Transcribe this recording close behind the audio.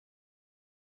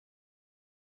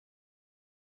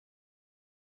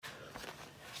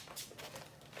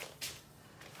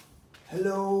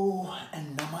Hello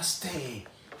and namaste,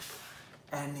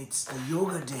 and it's the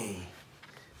yoga day.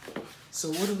 So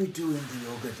what do we do in the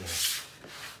yoga day?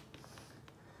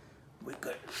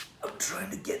 I'm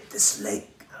trying to get this leg,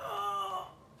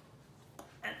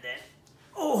 and then,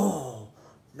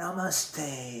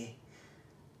 namaste.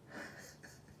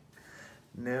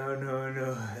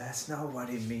 No, that's not what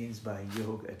it means by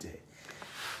yoga day.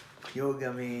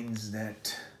 Yoga means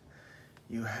that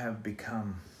you have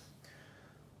become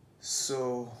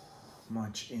so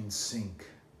much in sync.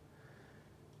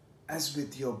 As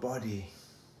with your body,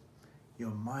 your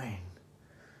mind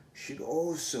should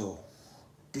also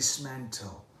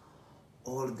dismantle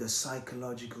all the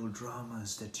psychological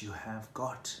dramas that you have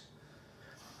got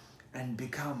and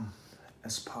become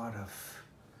as part of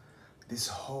this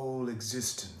whole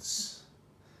existence.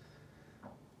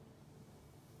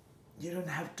 You don't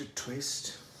have to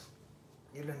twist,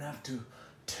 you don't have to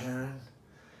turn,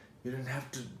 you don't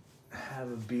have to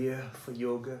have a beer for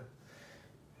yoga.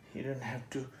 You don't have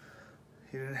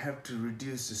to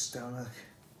reduce the stomach.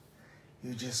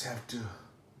 You just have to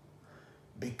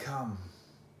become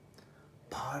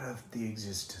part of the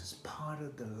existence, part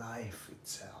of the life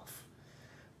itself,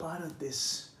 part of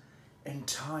this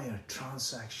entire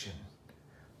transaction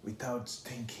without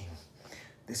thinking,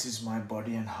 this is my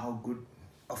body and how good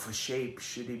of a shape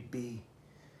should it be?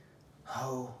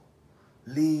 How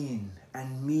lean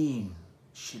and mean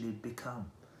should it become?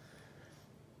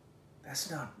 That's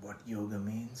not what yoga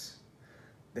means.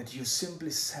 That you simply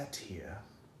sat here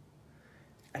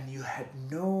and you had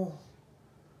no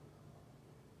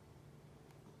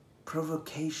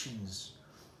provocations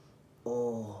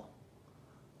or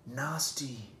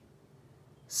nasty,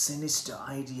 sinister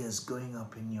ideas going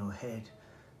up in your head,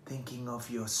 thinking of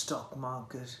your stock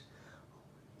market.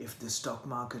 If the stock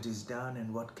market is down,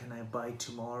 and what can I buy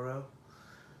tomorrow?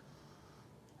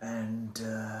 And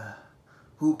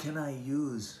who can I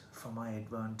use for my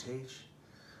advantage?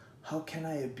 How can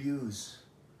I abuse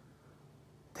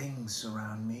things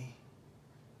around me?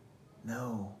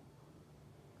 No,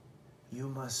 you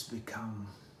must become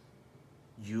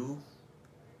you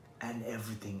and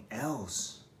everything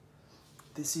else.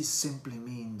 This simply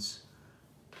means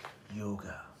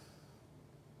yoga.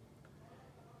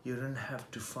 You don't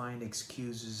have to find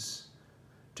excuses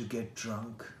to get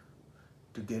drunk,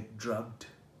 to get drugged,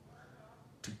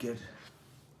 to get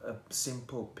a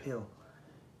simple pill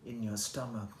in your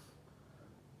stomach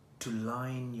to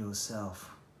line yourself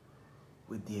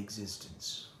with the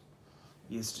existence.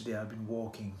 Yesterday I've been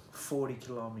walking 40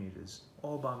 kilometers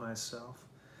all by myself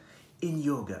in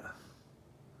yoga,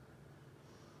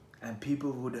 and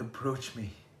people would approach me,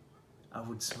 I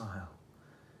would smile.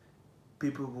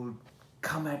 People would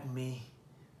come at me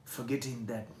forgetting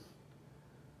that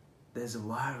there's a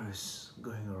virus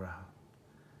going around.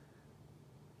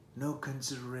 No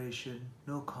consideration,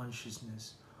 no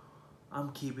consciousness.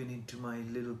 I'm keeping it to my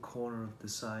little corner of the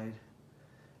side.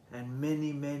 And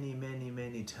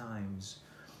many times,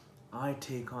 I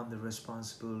take on the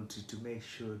responsibility to make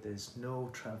sure there's no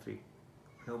traffic,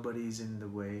 nobody's in the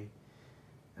way,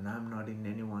 and I'm not in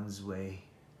anyone's way.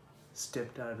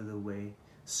 Stepped out of the way,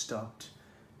 stopped,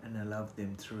 and allowed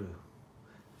them through.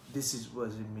 This is what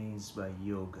it means by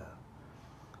yoga.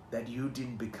 That you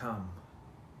didn't become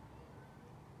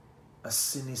a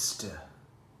sinister,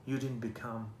 you didn't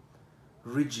become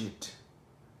rigid,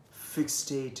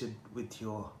 fixated with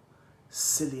your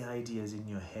silly ideas in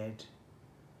your head,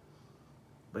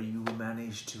 but you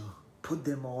managed to put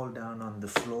them all down on the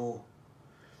floor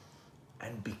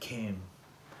and became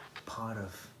part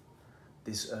of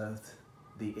this earth,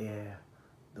 the air,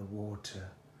 the water,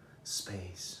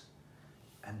 space,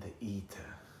 and the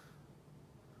ether.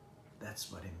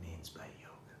 That's what it means by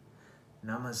yoga.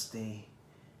 Namaste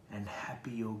and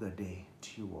happy yoga day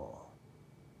to you all.